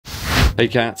Hey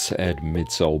cats, Ed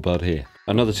MidsoleBud here.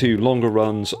 Another 2 longer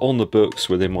runs on the books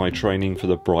within my training for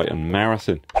the Brighton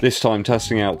Marathon. This time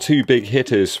testing out 2 big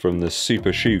hitters from the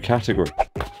super shoe category.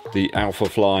 The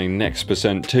ALPHAFLY Next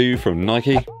Percent 2 from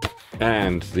Nike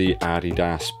and the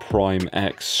ADIDAS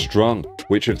PRIMEX STRUNG.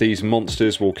 Which of these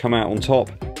monsters will come out on top?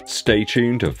 Stay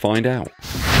tuned to find out.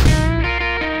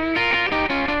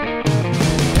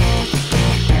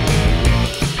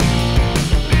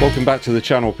 Welcome back to the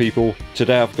channel, people.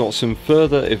 Today I've got some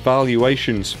further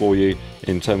evaluations for you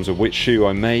in terms of which shoe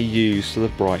I may use for the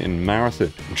Brighton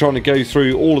Marathon. I'm trying to go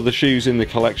through all of the shoes in the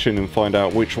collection and find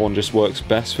out which one just works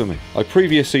best for me. I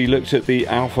previously looked at the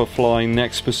ALPHAFLY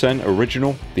Next Percent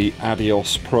Original, the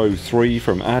ADIZERO Pro 3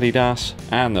 from Adidas,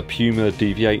 and the PUMA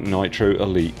DEVIATE NITRO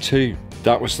ELITE 2.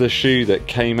 That was the shoe that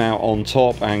came out on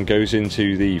top and goes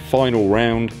into the final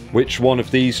round. Which one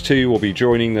of these 2 will be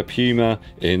joining the Puma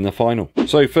in the final?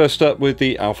 So first up with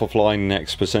the ALPHAFLY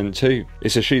Next Percent 2.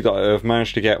 It's a shoe that I have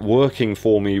managed to get working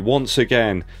for me once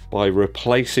again by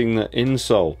replacing the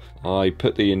insole. I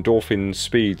put the Endorphin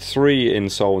Speed 3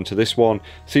 insole into this one.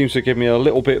 Seems to give me a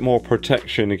little bit more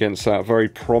protection against that very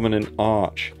prominent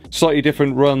arch. Slightly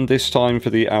different run this time for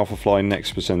the ALPHAFLY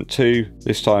Next Percent 2,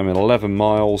 this time at 11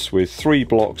 miles with 3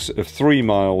 blocks of 3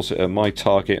 miles at my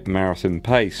target marathon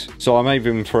pace. So I'm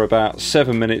aiming for about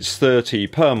 7 minutes 30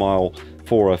 per mile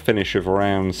for a finish of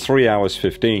around 3 hours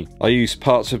 15. I use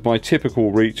parts of my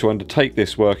typical route to undertake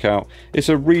this workout. It's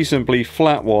a reasonably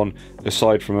flat one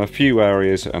aside from a few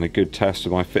areas and a good test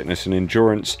of my fitness and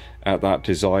endurance at that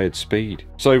desired speed.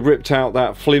 So ripped out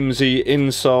that flimsy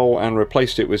insole and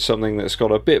replaced it with something that's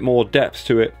got a bit more depth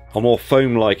to it, a more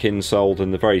foam-like insole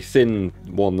than the very thin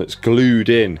one that's glued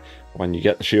in when you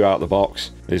get the shoe out of the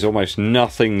box. There's almost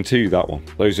nothing to that one.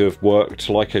 Those have worked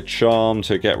like a charm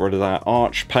to get rid of that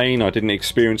arch pain. I didn't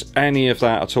experience any of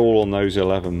that at all on those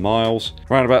 11 miles.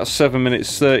 Around about 7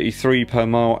 minutes 33 per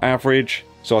mile average.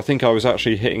 So I think I was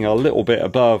actually hitting a little bit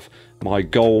above my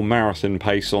goal marathon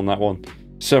pace on that one.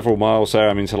 Several miles there,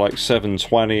 I'm into like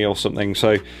 7:20 or something,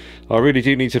 so I really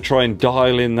do need to try and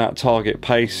dial in that target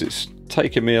pace. It's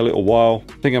taken me a little while.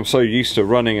 I think I'm so used to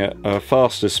running at a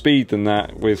faster speed than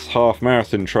that with half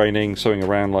marathon training, something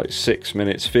around like 6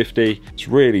 minutes 50. It's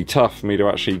really tough for me to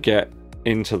actually get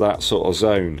into that sort of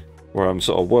zone where I'm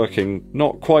sort of working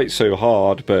not quite so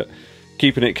hard but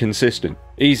keeping it consistent.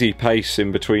 Easy pace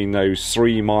in between those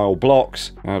 3-mile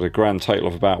blocks. I had a grand total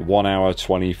of about 1 hour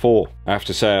 24. I have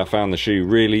to say I found the shoe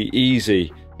really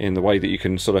easy in the way that you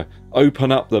can sort of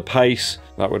open up the pace.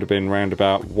 That would have been around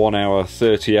about 1 hour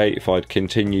 38 if I'd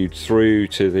continued through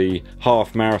to the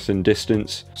half marathon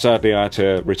distance. Sadly I had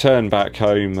to return back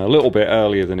home a little bit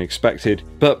earlier than expected,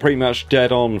 but pretty much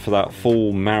dead on for that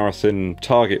full marathon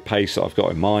target pace that I've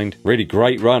got in mind. Really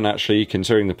great run actually,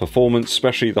 considering the performance,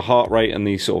 especially the heart rate and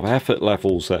the sort of effort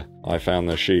levels there. I found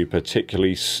the shoe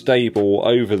particularly stable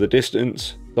over the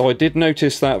distance. Though I did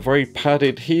notice that very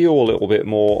padded heel a little bit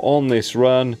more on this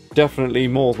run. Definitely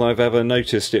more than I've ever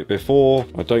noticed it before.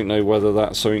 I don't know whether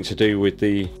that's something to do with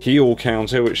the heel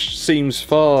counter, which seems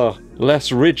far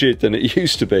less rigid than it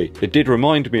used to be. It did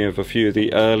remind me of a few of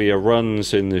the earlier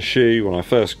runs in the shoe when I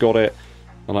first got it,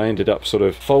 and I ended up sort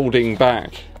of folding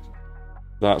back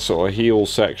that sort of heel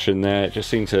section there. It just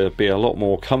seemed to be a lot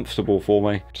more comfortable for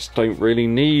me. Just don't really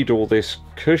need all this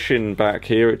cushion back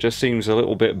here. It just seems a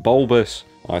little bit bulbous.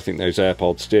 I think those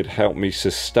AirPods did help me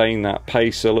sustain that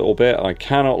pace a little bit, I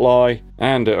cannot lie.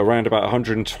 And at around about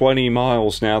 120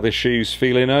 miles now, this shoe's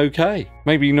feeling okay.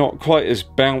 Maybe not quite as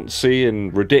bouncy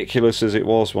and ridiculous as it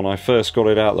was when I first got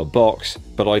it out of the box,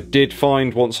 but I did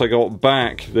find once I got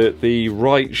back that the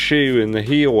right shoe in the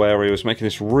heel area was making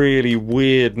this really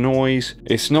weird noise.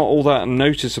 It's not all that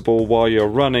noticeable while you're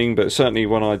running, but certainly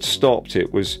when I'd stopped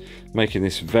it was making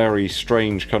this very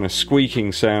strange kind of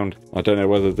squeaking sound. I don't know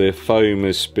whether the foam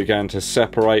has began to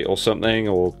separate or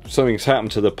something's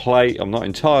happened to the plate. I'm not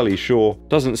entirely sure.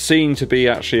 Doesn't seem to be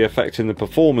actually affecting the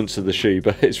performance of the shoe,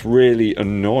 but it's really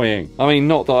annoying. I mean,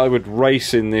 not that I would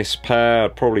race in this pair.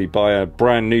 I'd probably buy a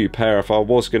brand new pair if I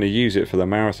was going to use it for the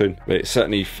marathon, but it's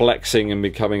certainly flexing and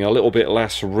becoming a little bit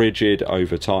less rigid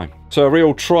over time. So a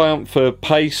real triumph for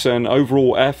pace and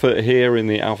overall effort here in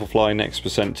the ALPHAFLY Next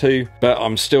Percent 2, but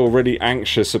I'm still really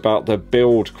anxious about the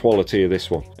build quality of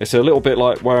this one. It's a little bit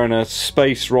like wearing a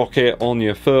space rocket on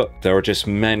your foot. There are just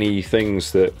many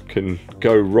things that can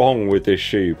go wrong with this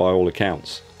shoe by all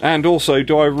accounts. And also,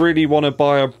 do I really want to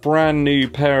buy a brand new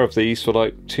pair of these for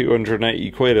like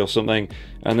 280 quid or something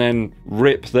and then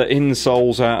rip the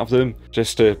insoles out of them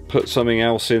just to put something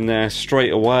else in there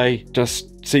straight away?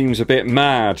 Just seems a bit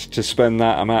mad to spend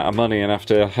that amount of money and have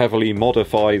to heavily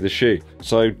modify the shoe.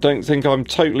 So don't think I'm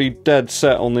totally dead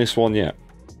set on this one yet.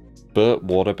 But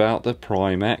what about the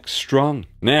PRIMEX Strung?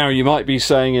 Now, you might be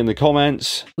saying in the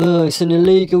comments, oh, it's an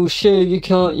illegal shoe, you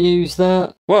can't use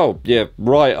that. Well, yeah,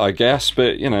 right, I guess,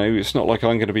 but, you know, it's not like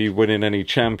I'm going to be winning any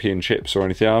championships or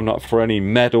anything. I'm not for any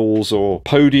medals or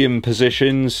podium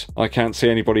positions. I can't see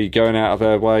anybody going out of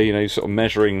their way, you know, sort of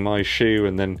measuring my shoe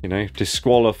and then, you know,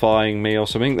 disqualifying me or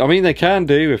something. I mean, they can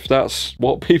do if that's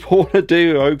what people want to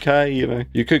do, okay, you know.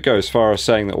 You could go as far as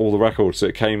saying that all the records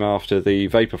that came after the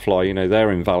Vaporfly, you know, they're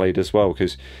invalid as well,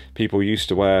 because people used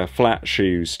to wear flat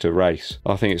shoes to race.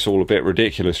 I think it's all a bit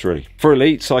ridiculous, really. For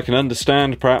elites, I can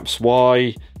understand perhaps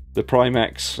why the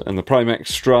PRIMEX and the PRIMEX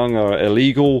Strung are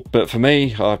illegal, but for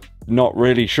me, I'm not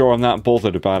really sure I'm that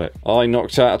bothered about it. I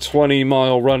knocked out a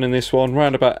 20-mile run in this one,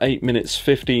 around about 8 minutes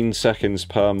 15 seconds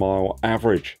per mile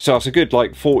average. So that's a good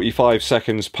like 45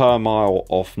 seconds per mile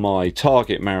off my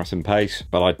target marathon pace,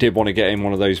 but I did want to get in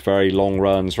one of those very long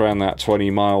runs around that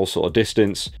 20-mile sort of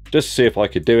distance, just to see if I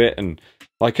could do it, and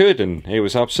I could, and it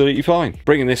was absolutely fine.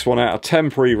 Bringing this one out of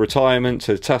temporary retirement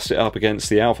to test it up against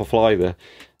the ALPHAFLY, the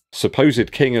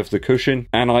supposed king of the cushion,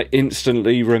 and I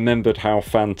instantly remembered how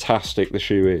fantastic the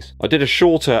shoe is. I did a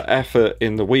shorter effort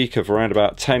in the week of around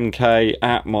about 10k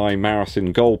at my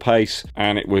marathon goal pace,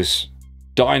 and it was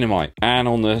dynamite. And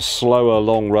on the slower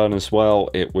long run as well,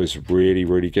 it was really,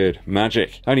 really good.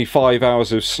 Magic. Only 5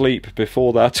 hours of sleep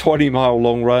before that 20-mile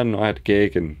long run. I had a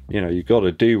gig, and you know, you got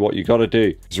to do what you got to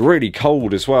do. It's really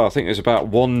cold as well. I think it was about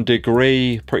 1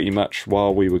 degree pretty much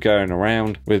while we were going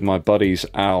around with my buddies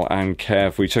Al and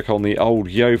Kev. We took on the old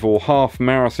Yeovil half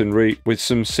marathon route with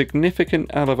some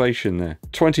significant elevation there.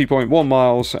 20.1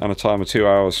 miles and a time of 2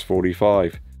 hours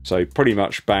 45. So pretty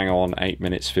much bang on 8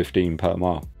 minutes 15 per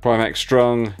mile. PRIMEX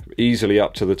Strung, easily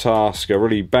up to the task, a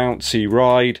really bouncy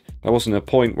ride. There wasn't a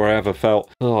point where I ever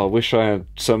felt, oh, I wish I had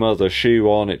some other shoe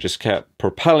on. It just kept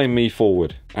propelling me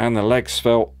forward. And the legs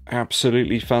felt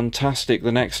absolutely fantastic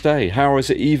the next day. How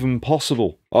is it even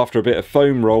possible? After a bit of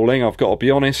foam rolling, I've got to be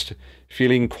honest,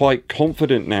 feeling quite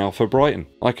confident now for Brighton.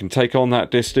 I can take on that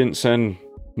distance and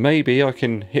maybe I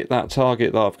can hit that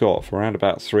target that I've got for around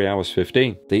about 3 hours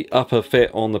 15. The upper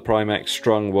fit on the PRIMEX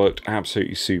Strung worked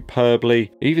absolutely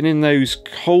superbly, even in those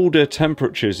colder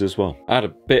temperatures as well. I had a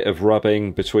bit of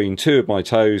rubbing between two of my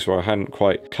toes where I hadn't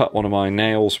quite cut one of my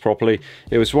nails properly.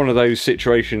 It was one of those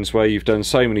situations where you've done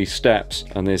so many steps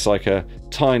and there's like a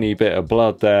tiny bit of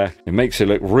blood there. It makes it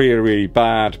look really, really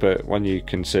bad, but when you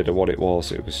consider what it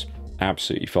was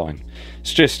absolutely fine.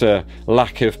 It's just a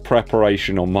lack of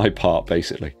preparation on my part,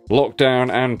 basically.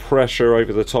 Lockdown and pressure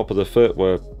over the top of the foot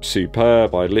were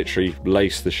superb. I literally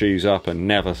laced the shoes up and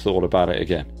never thought about it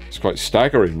again. It's quite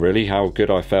staggering, really, how good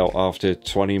I felt after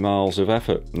 20 miles of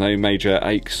effort. No major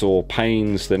aches or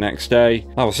pains the next day.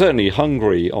 I was certainly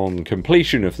hungry on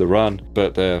completion of the run,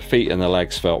 but the feet and the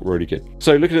legs felt really good.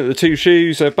 So looking at the two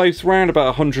shoes, they're both around about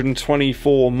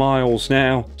 124 miles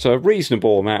now, so a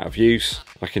reasonable amount of use.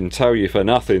 I can tell you for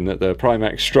nothing that the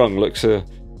PRIMEX Strung looks a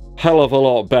hell of a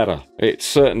lot better. It's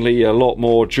certainly a lot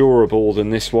more durable than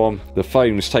this one. The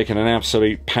foam's taken an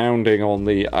absolute pounding on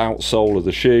the outsole of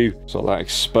the shoe. So that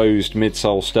exposed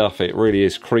midsole stuff, it really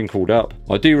is crinkled up.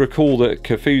 I do recall that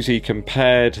Kafuzi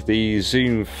compared the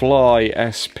Zoom Fly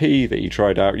SP that he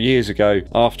tried out years ago.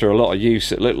 After a lot of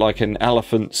use, it looked like an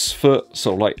elephant's foot,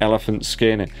 sort of like elephant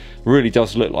skin. It really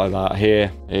does look like that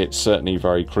here. It's certainly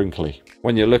very crinkly.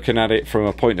 When you're looking at it from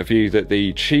a point of view that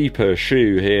the cheaper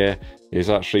shoe here is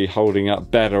actually holding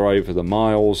up better over the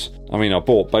miles. I mean, I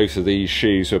bought both of these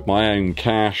shoes with my own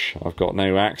cash. I've got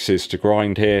no axes to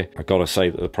grind here. I've got to say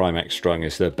that the PRIMEX Strung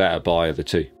is the better buy of the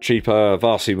two. Cheaper,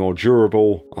 vastly more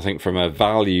durable. I think from a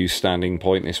value standing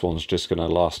point, this one's just going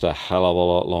to last a hell of a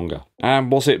lot longer.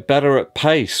 And was it better at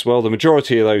pace? Well, the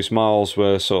majority of those miles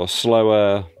were sort of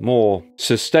slower, more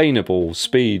sustainable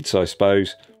speeds, I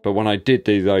suppose. But when I did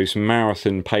do those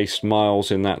marathon paced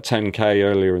miles in that 10k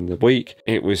earlier in the week,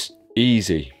 it was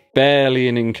easy. Barely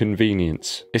an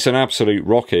inconvenience. It's an absolute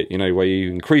rocket, you know, where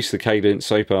you increase the cadence,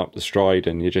 open up the stride,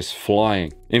 and you're just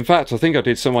flying. In fact, I think I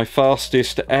did some of my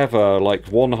fastest ever, like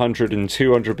 100 and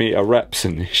 200 meter reps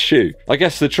in this shoe. I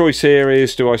guess the choice here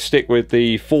is, do I stick with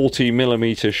the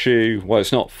 40mm shoe? Well,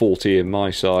 it's not 40 in my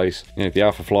size. You know, the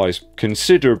ALPHAFLY is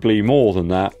considerably more than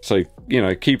that. So, you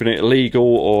know, keeping it legal,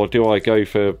 or do I go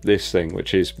for this thing,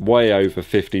 which is way over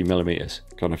 50mm?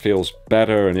 Kind of feels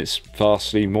better, and it's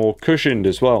vastly more cushioned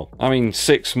as well. I mean,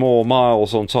 6 more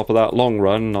miles on top of that long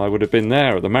run, I would have been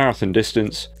there at the marathon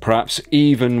distance, perhaps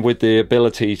even with the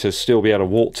ability to still be able to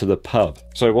walk to the pub.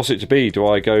 So what's it to be? Do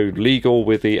I go legal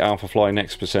with the ALPHAFLY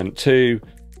Next% 2,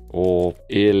 or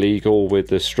illegal with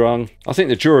the strung. I think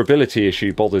the durability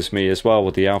issue bothers me as well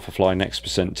with the ALPHAFLY Next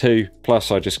Percent 2.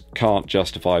 Plus I just can't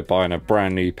justify buying a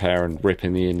brand new pair and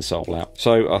ripping the insole out.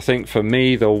 So I think for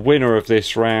me the winner of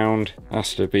this round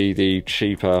has to be the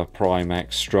cheaper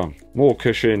Primex Strung. More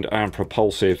cushioned and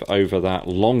propulsive over that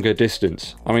longer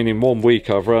distance. I mean, in 1 week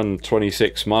I've run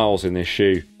 26 miles in this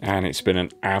shoe and it's been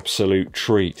an absolute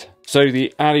treat. So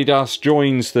the ADIDAS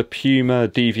joins the PUMA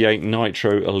DEVIATE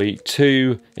Nitro Elite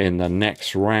 2 in the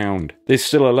next round. There's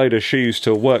still a load of shoes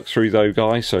to work through though,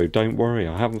 guys, so don't worry,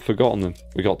 I haven't forgotten them.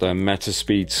 We got the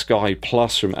Metaspeed Sky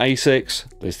Plus from ASICS.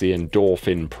 There's the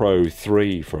Endorphin Pro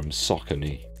 3 from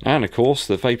Saucony. And of course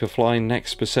the Vaporfly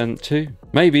Next Percent 2.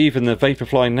 Maybe even the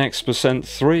Vaporfly Next Percent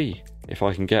 3, if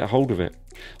I can get a hold of it.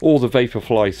 Or the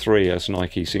Vaporfly 3 as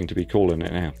Nike seem to be calling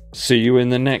it now. See you in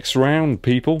the next round,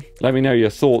 people. Let me know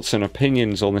your thoughts and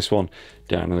opinions on this one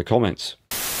down in the comments.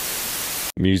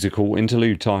 Musical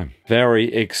interlude time.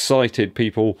 Very excited,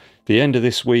 people. The end of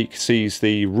this week sees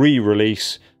the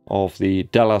re-release of the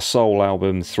De La Soul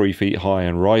album 3 Feet High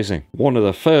and Rising. One of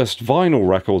the first vinyl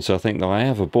records I think that I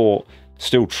ever bought.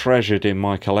 Still treasured in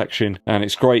my collection, and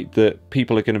it's great that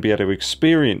people are going to be able to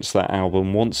experience that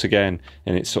album once again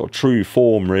in its sort of true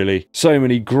form, really. So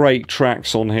many great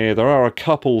tracks on here. There are a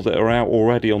couple that are out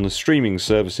already on the streaming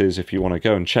services if you want to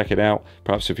go and check it out.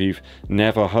 Perhaps if you've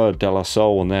never heard De La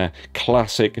Soul and their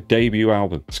classic debut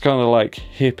album. It's kind of like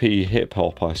hippie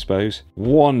hip-hop, I suppose.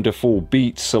 Wonderful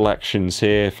beat selections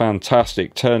here,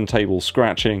 fantastic turntable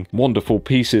scratching, wonderful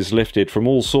pieces lifted from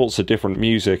all sorts of different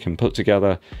music and put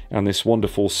together, and this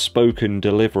wonderful spoken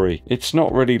delivery. It's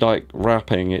not really like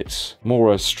rapping, it's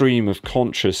more a stream of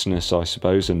consciousness, I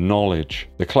suppose, and knowledge.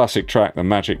 The classic track, The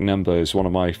Magic Number, is one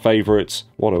of my favourites.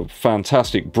 What a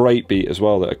fantastic breakbeat as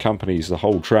well that accompanies the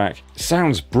whole track. It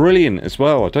sounds brilliant as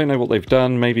well. I don't know what they've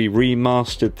done, maybe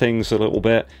remastered things a little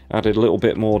bit, added a little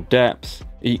bit more depth,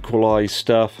 equalized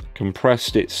stuff,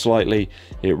 compressed it slightly.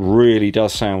 It really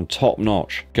does sound top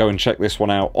notch. Go and check this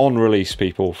one out on release,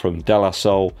 people, from De La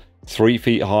Soul, 3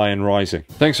 Feet High and Rising.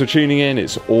 Thanks for tuning in,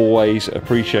 it's always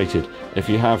appreciated. If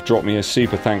you have dropped me a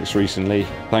super thanks recently,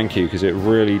 thank you, because it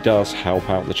really does help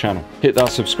out the channel. Hit that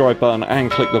subscribe button and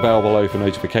click the bell below for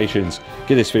notifications.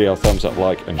 Give this video a thumbs up,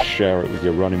 like, and share it with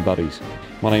your running buddies.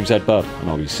 My name's EDDBUD, and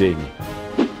I'll be seeing you